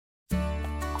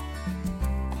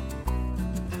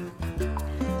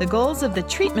The goals of the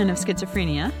treatment of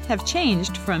schizophrenia have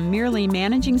changed from merely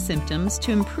managing symptoms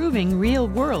to improving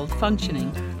real-world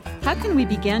functioning. How can we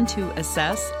begin to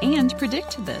assess and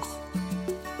predict this?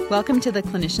 Welcome to the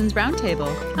Clinicians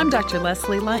Roundtable. I'm Dr.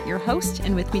 Leslie Lunt, your host,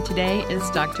 and with me today is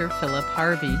Dr. Philip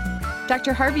Harvey.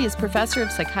 Dr. Harvey is professor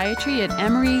of psychiatry at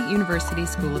Emory University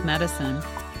School of Medicine.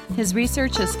 His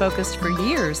research has focused for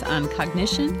years on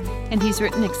cognition, and he's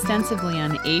written extensively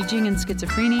on aging and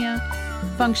schizophrenia,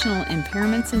 functional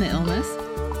impairments in the illness,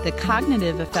 the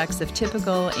cognitive effects of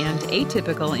typical and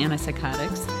atypical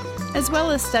antipsychotics, as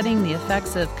well as studying the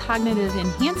effects of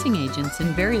cognitive-enhancing agents in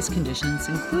various conditions,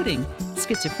 including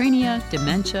schizophrenia,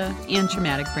 dementia, and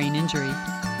traumatic brain injury.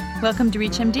 Welcome to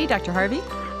ReachMD, Dr. Harvey.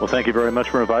 Well, thank you very much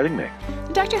for inviting me.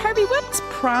 Dr. Harvey, what's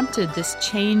prompted this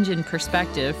change in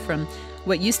perspective from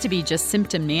what used to be just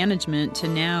symptom management to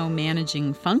now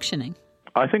managing functioning?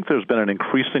 I think there's been an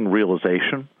increasing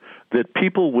realization that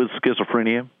people with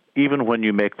schizophrenia, even when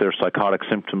you make their psychotic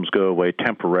symptoms go away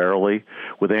temporarily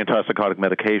with antipsychotic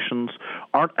medications,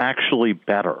 aren't actually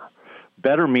better.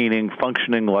 Better meaning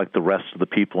functioning like the rest of the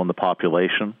people in the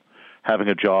population, having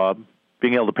a job,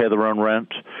 being able to pay their own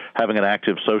rent, having an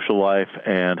active social life,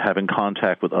 and having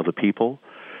contact with other people.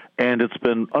 And it's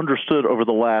been understood over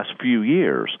the last few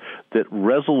years that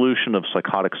resolution of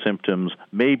psychotic symptoms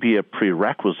may be a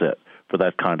prerequisite for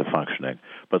that kind of functioning,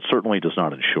 but certainly does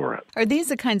not ensure it. Are these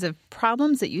the kinds of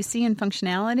problems that you see in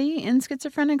functionality in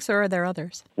schizophrenics, or are there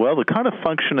others? Well, the kind of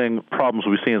functioning problems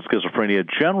we see in schizophrenia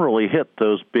generally hit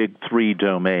those big three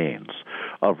domains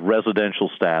of residential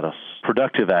status,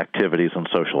 productive activities, and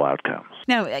social outcomes.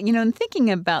 Now, in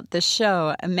thinking about this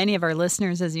show, many of our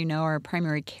listeners, as you know, are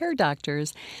primary care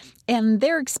doctors, and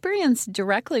their experience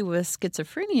directly with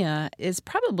schizophrenia is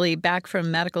probably back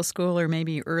from medical school or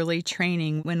maybe early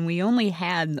training when we only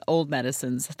had old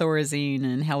medicines, Thorazine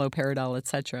and haloperidol,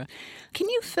 etc. Can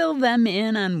you fill them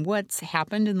in on what's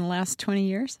happened in the last 20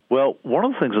 years? Well, one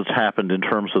of the things that's happened in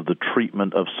terms of the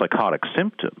treatment of psychotic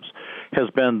symptoms has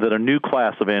been that a new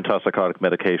class of antipsychotic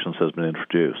medications has been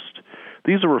introduced.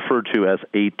 These are referred to as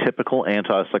atypical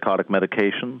antipsychotic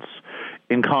medications,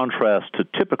 in contrast to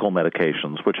typical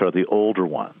medications, which are the older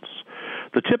ones.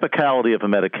 The typicality of a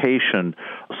medication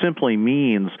simply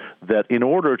means that in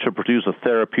order to produce a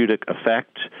therapeutic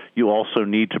effect, you also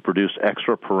need to produce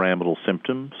extrapyramidal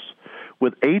symptoms.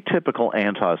 With atypical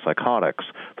antipsychotics,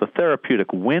 the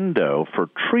therapeutic window for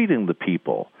treating the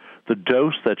people, the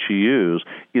dose that you use,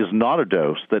 is not a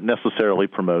dose that necessarily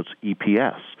promotes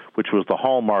EPS, which was the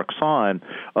hallmark sign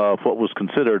of what was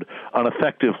considered an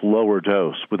effective lower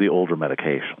dose with the older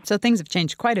medications. So things have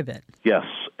changed quite a bit. Yes,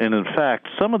 and in fact,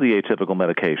 some of the atypical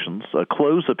medications,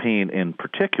 clozapine in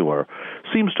particular,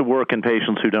 seems to work in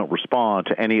patients who don't respond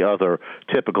to any other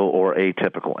typical or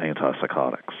atypical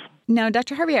antipsychotics. Now,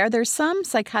 Dr. Harvey, are there some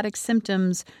psychotic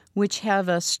symptoms which have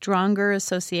a stronger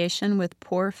association with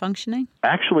poor functioning?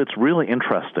 Actually, it's really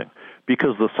interesting,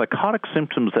 because the psychotic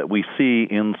symptoms that we see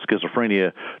in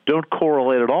schizophrenia don't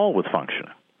correlate at all with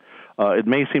functioning. It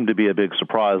may seem to be a big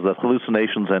surprise that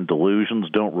hallucinations and delusions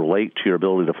don't relate to your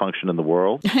ability to function in the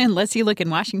world. Unless you look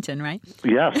in Washington, right?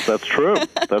 Yes, that's true.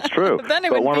 That's true. Then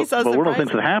it wouldn't be so surprising. But one of the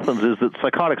things that happens is that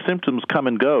psychotic symptoms come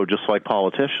and go just like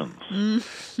politicians.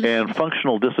 Mm-hmm. And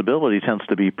functional disability tends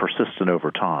to be persistent over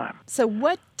time. So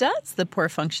what does the poor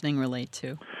functioning relate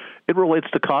to? It relates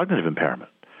to cognitive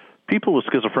impairment. People with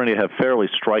schizophrenia have fairly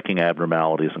striking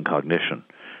abnormalities in cognition.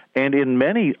 And in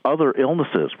many other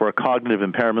illnesses where cognitive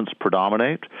impairments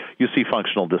predominate, you see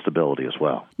functional disability as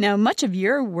well. Now, much of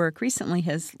your work recently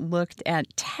has looked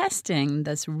at testing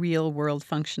this real-world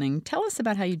functioning. Tell us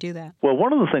about how you do that. Well,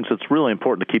 one of the things that's really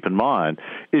important to keep in mind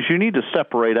is you need to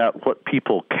separate out what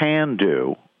people can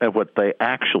do and what they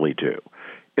actually do.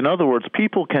 In other words,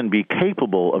 people can be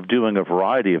capable of doing a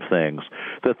variety of things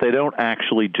that they don't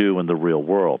actually do in the real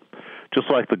world. Just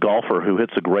like the golfer who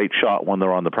hits a great shot when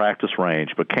they're on the practice range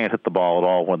but can't hit the ball at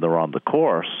all when they're on the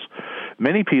course,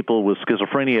 many people with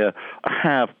schizophrenia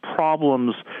have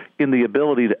problems in the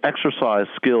ability to exercise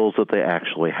skills that they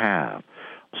actually have.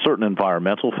 Certain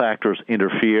environmental factors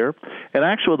interfere, and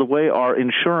actually the way our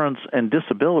insurance and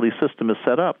disability system is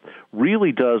set up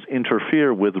really does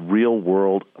interfere with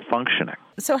real-world functioning.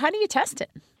 So how do you test it?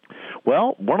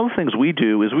 Well, one of the things we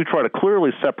do is we try to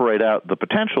clearly separate out the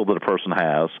potential that a person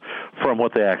has from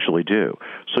what they actually do.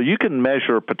 So you can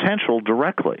measure potential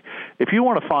directly. If you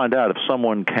want to find out if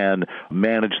someone can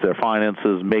manage their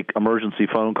finances, make emergency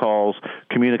phone calls,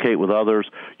 communicate with others,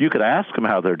 you could ask them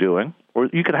how they're doing, or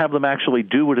you could have them actually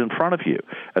do it in front of you.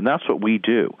 And that's what we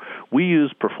do. We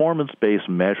use performance-based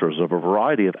measures of a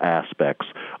variety of aspects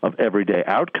of everyday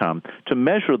outcome to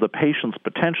measure the patient's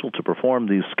potential to perform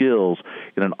these skills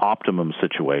in an optimum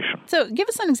situation. So give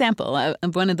us an example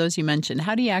of one of those you mentioned.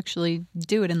 How do you actually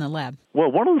do it in the lab? Well,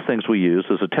 one of the things we use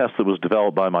is a test that was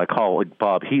developed by my colleague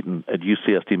Bob Heaton at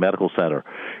UCSD Medical Center.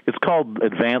 It's called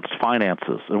Advanced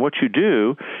Finances. And what you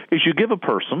do is you give a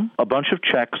person a bunch of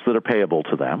checks that are payable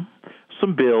to them,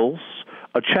 some bills,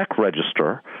 a check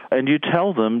register, and you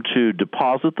tell them to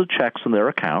deposit the checks in their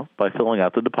account by filling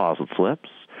out the deposit slips,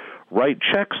 write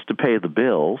checks to pay the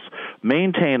bills,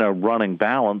 maintain a running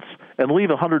balance, and leave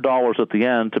 $100 at the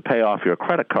end to pay off your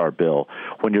credit card bill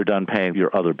when you're done paying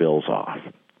your other bills off.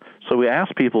 So we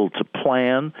ask people to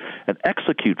plan and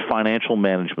execute financial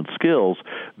management skills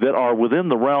that are within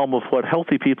the realm of what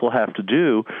healthy people have to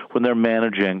do when they're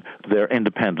managing their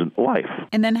independent life.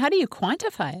 And then how do you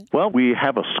quantify it? Well, we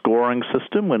have a scoring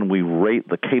system when we rate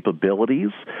the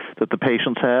capabilities that the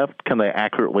patients have. Can they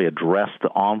accurately address the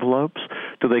envelopes?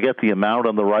 Do they get the amount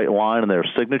on the right line and their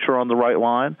signature on the right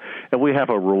line? And we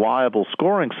have a reliable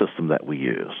scoring system that we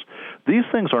use. These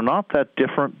things are not that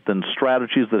different than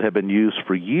strategies that have been used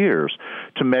for years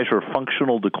to measure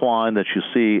functional decline that you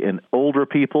see in older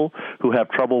people who have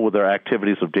trouble with their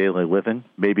activities of daily living,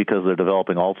 maybe because they're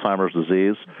developing Alzheimer's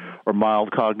disease or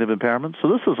mild cognitive impairment. So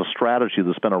this is a strategy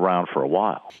that's been around for a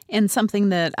while. And something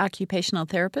that occupational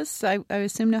therapists, I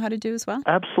assume, know how to do as well?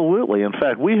 Absolutely. In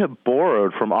fact, we have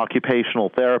borrowed from occupational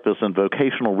therapists and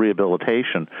vocational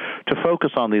rehabilitation to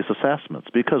focus on these assessments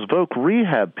because voc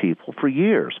rehab people for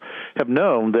years have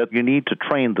known that you need to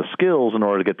train the skills in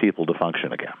order to get people to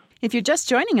function again. If you're just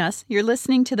joining us, you're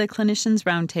listening to the Clinicians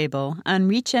Roundtable on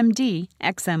ReachMD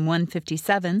XM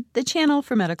 157, the channel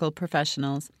for medical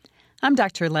professionals. I'm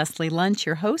Dr. Leslie Lunch,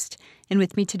 your host, and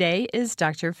with me today is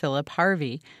Dr. Philip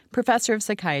Harvey, professor of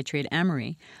psychiatry at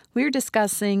Emory. We're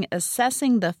discussing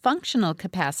assessing the functional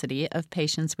capacity of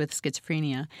patients with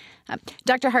schizophrenia.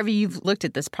 Dr. Harvey, you've looked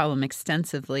at this problem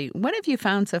extensively. What have you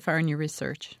found so far in your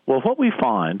research? Well, what we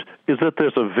find is that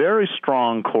there's a very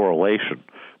strong correlation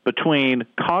between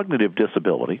cognitive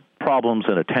disability, problems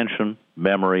in attention,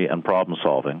 memory, and problem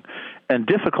solving, and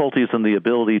difficulties in the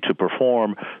ability to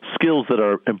perform skills that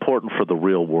are important for the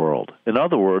real world. In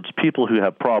other words, people who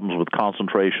have problems with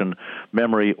concentration,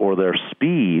 memory, or their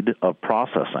speed of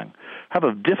processing have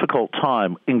a difficult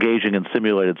time engaging in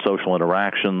simulated social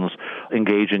interactions,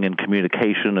 engaging in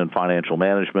communication and financial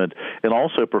management, and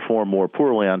also perform more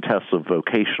poorly on tests of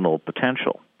vocational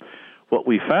potential. What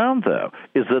we found, though,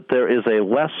 is that there is a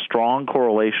less strong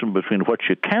correlation between what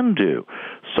you can do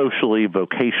socially,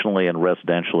 vocationally, and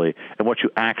residentially and what you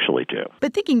actually do.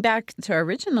 But thinking back to our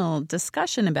original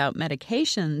discussion about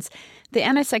medications, the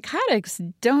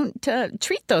antipsychotics don't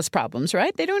treat those problems,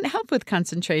 right? They don't help with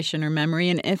concentration or memory,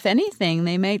 and if anything,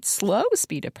 they might slow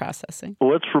speed of processing.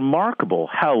 Well, it's remarkable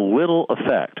how little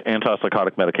effect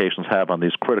antipsychotic medications have on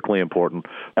these critically important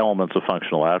elements of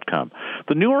functional outcome.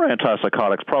 The newer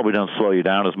antipsychotics probably don't slow you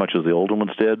down as much as the older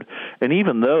ones did, and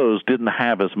even those didn't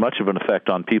have as much of an effect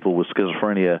on people with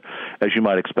schizophrenia as you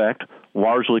might expect,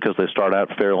 largely because they start out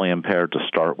fairly impaired to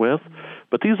start with.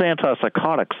 But these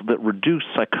antipsychotics that reduce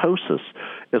psychosis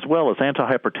as well as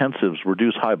antihypertensives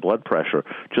reduce high blood pressure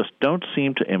just don't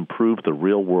seem to improve the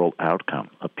real-world outcome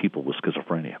of people with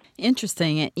schizophrenia.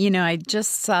 Interesting. You know, I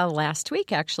just saw last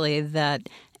week, actually, that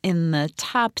in the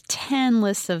top 10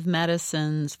 lists of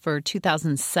medicines for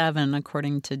 2007,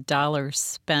 according to dollars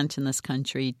spent in this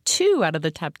country, 2 out of the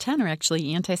top 10 are actually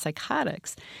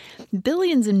antipsychotics.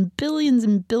 Billions and billions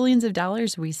and billions of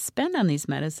dollars we spend on these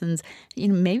medicines. You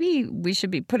know, maybe we should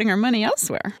be putting our money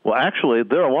elsewhere. Well, actually,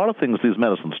 there are a lot of things these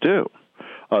medicines do.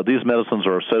 These medicines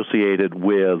are associated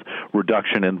with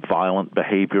reduction in violent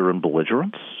behavior and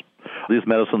belligerence. These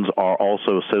medicines are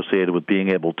also associated with being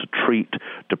able to treat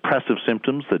depressive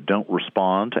symptoms that don't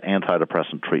respond to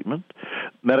antidepressant treatment.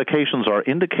 Medications are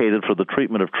indicated for the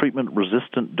treatment of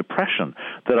treatment-resistant depression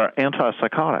that are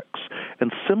antipsychotics.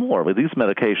 And similarly, these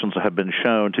medications have been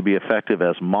shown to be effective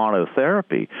as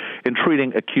monotherapy in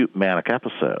treating acute manic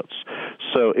episodes.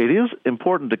 So it is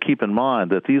important to keep in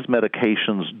mind that these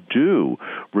medications do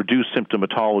reduce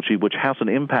symptomatology, which has an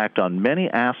impact on many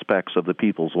aspects of the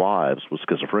people's lives with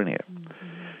schizophrenia. Mm-hmm.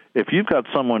 If you've got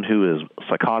someone who is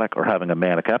psychotic or having a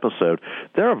manic episode,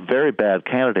 they're a very bad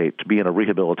candidate to be in a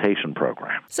rehabilitation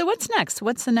program. So what's next?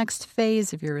 What's the next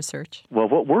phase of your research? Well,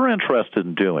 what we're interested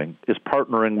in doing is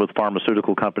partnering with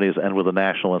pharmaceutical companies and with the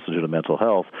National Institute of Mental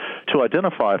Health to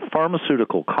identify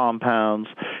pharmaceutical compounds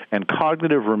and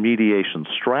cognitive remediation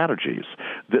strategies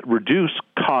that reduce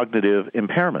cognitive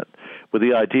impairment with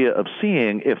the idea of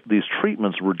seeing if these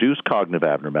treatments reduce cognitive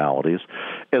abnormalities,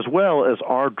 as well as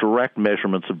are direct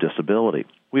measurements of disability.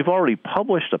 We've already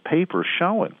published a paper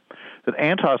showing that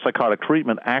antipsychotic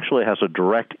treatment actually has a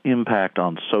direct impact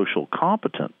on social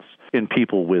competence in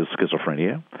people with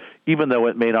schizophrenia, even though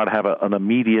it may not have an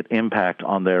immediate impact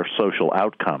on their social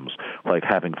outcomes, like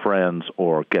having friends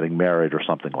or getting married or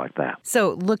something like that.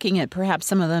 So looking at perhaps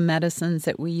some of the medicines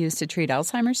that we use to treat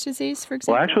Alzheimer's disease, for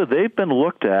example? Well, actually, they've been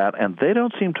looked at, and they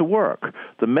don't seem to work.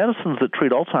 The medicines that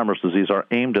treat Alzheimer's disease are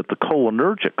aimed at the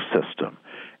cholinergic system,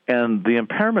 and the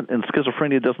impairment in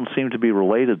schizophrenia doesn't seem to be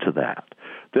related to that.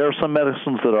 There are some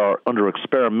medicines that are under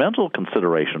experimental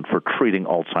consideration for treating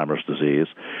Alzheimer's disease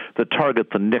that target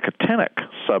the nicotinic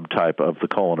subtype of the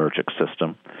cholinergic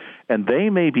system, and they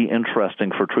may be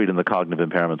interesting for treating the cognitive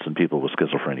impairments in people with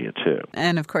schizophrenia, too.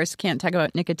 And, of course, can't talk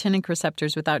about nicotinic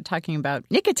receptors without talking about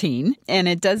nicotine. And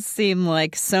it does seem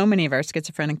like so many of our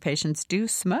schizophrenic patients do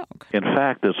smoke. In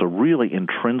fact, there's a really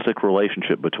intrinsic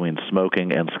relationship between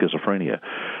smoking and schizophrenia.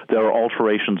 There are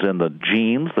alterations in the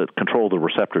genes that control the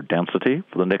receptor density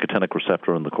for the nicotinic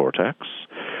receptor in the cortex.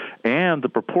 And the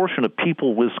proportion of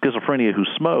people with schizophrenia who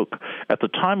smoke at the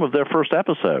time of their first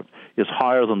episode is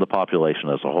higher than the population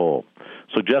as a whole,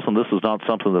 suggesting this is not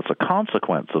something that's a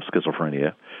consequence of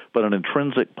schizophrenia, but an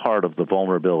intrinsic part of the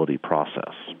vulnerability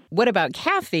process. What about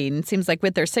caffeine? It seems like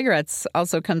with their cigarettes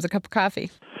also comes a cup of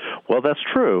coffee. Well, that's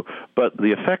true, but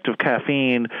the effect of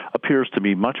caffeine appears to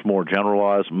be much more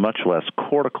generalized, much less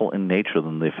cortical in nature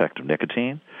than the effect of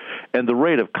nicotine. And the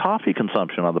rate of coffee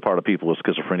consumption on the part of people with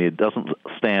schizophrenia doesn't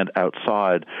stand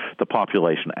outside the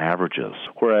population averages,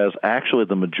 whereas actually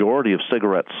the majority of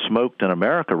cigarettes smoked in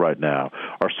America right now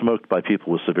are smoked by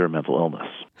people with severe mental illness.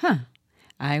 Huh.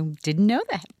 I didn't know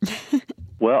that.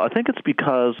 Well, I think it's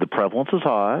because the prevalence is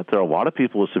high. There are a lot of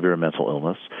people with severe mental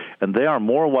illness, and they are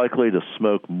more likely to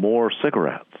smoke more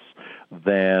cigarettes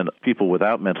than people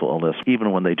without mental illness,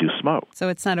 even when they do smoke. So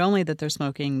it's not only that they're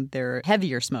smoking, they're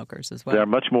heavier smokers as well. They're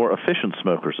much more efficient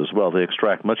smokers as well. They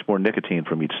extract much more nicotine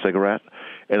from each cigarette,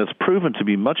 and it's proven to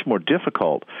be much more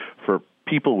difficult for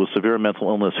people with severe mental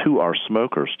illness who are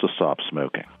smokers to stop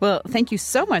smoking. Well, thank you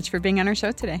so much for being on our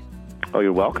show today. Oh,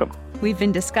 you're welcome. We've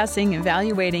been discussing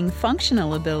evaluating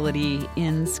functional ability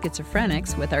in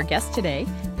schizophrenics with our guest today,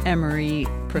 Emory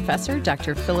Professor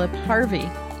Dr. Philip Harvey.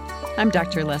 I'm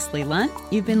Dr. Leslie Lunt.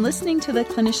 You've been listening to the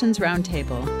Clinicians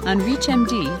Roundtable on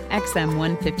ReachMD XM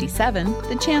 157,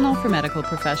 the channel for medical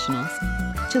professionals.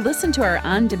 To listen to our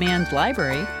on-demand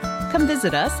library, come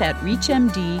visit us at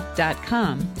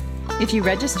reachmd.com. If you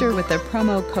register with the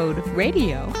promo code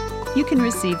RADIO, you can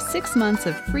receive 6 months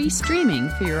of free streaming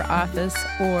for your office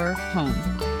or home.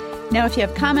 Now, if you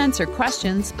have comments or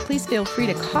questions, please feel free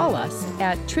to call us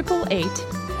at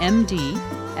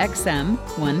 888-MD-XM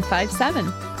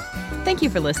 157. Thank you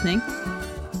for listening.